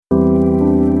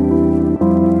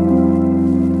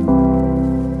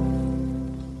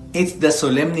It's the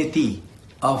solemnity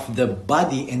of the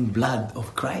body and blood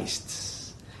of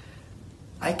Christ.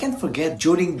 I can't forget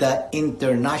during the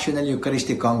International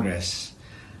Eucharistic Congress,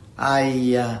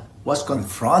 I was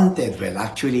confronted. Well,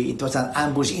 actually, it was an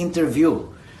ambush interview.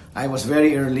 I was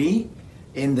very early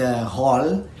in the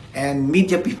hall, and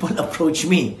media people approached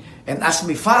me and asked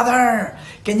me, "Father,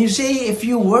 can you say a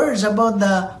few words about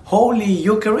the Holy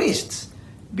Eucharist?"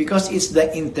 Because it's the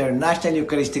International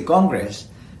Eucharistic Congress.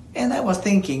 And I was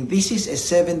thinking, this is a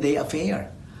 7-day affair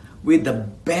with the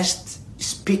best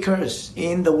speakers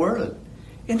in the world.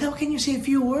 And how can you say a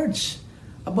few words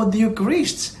about the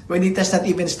Eucharist when it has not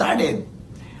even started?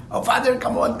 Oh, Father,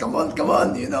 come on.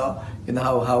 You know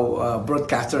how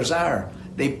broadcasters are.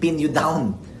 They pin you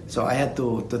down. So I had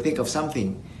to think of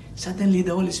something. Suddenly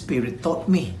the Holy Spirit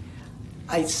taught me.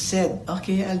 I said,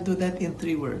 okay, I'll do that in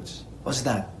 3 words. What's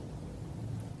that?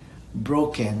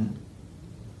 Broken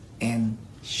and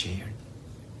shared.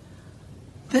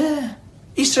 The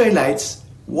Israelites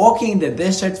walking in the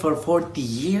desert for 40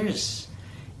 years.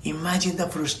 Imagine the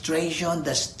frustration,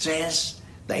 the stress,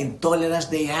 the intolerance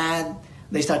they had.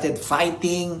 They started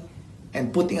fighting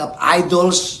and putting up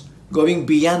idols, going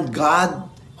beyond God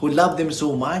who loved them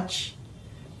so much.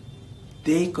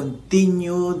 They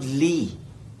continually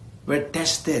were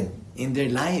tested in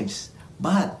their lives,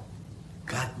 but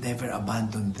God never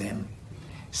abandoned them,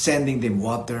 sending them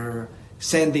water,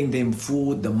 sending them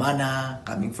food, the manna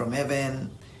coming from heaven,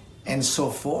 and so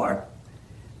forth.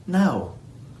 Now,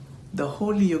 the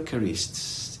Holy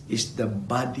Eucharist is the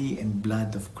body and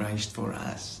blood of Christ for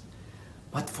us.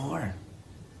 What for?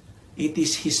 It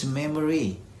is His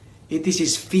memory. It is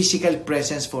His physical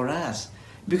presence for us.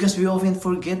 Because we often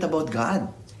forget about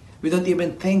God. We don't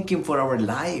even thank Him for our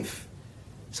life.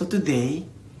 So today,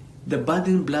 the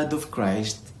body and blood of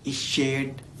Christ is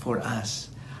shared for us.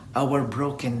 Our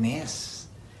brokenness.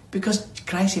 Because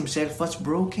Christ Himself was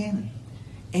broken.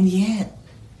 And yet,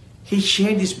 He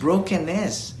shared His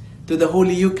brokenness to the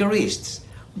Holy Eucharist.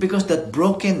 Because that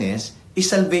brokenness is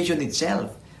salvation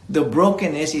itself. The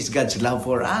brokenness is God's love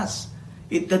for us.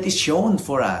 That is shown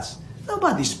for us.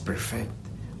 Nobody's perfect.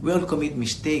 We all commit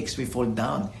mistakes. We fall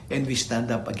down and we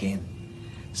stand up again.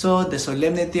 So the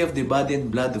solemnity of the body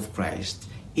and blood of Christ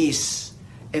is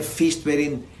a feast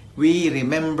wherein we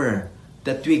remember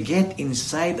that we get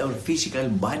inside our physical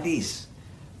bodies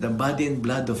the body and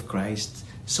blood of Christ,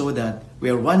 so that we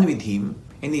are one with Him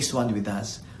and He's one with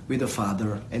us, with the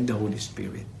Father and the Holy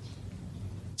Spirit.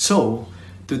 So,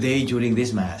 today during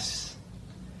this Mass,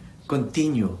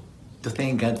 continue to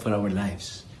thank God for our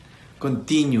lives.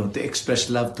 Continue to express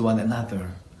love to one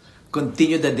another.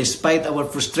 Continue that despite our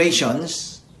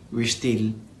frustrations, we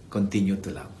still continue to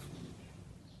love.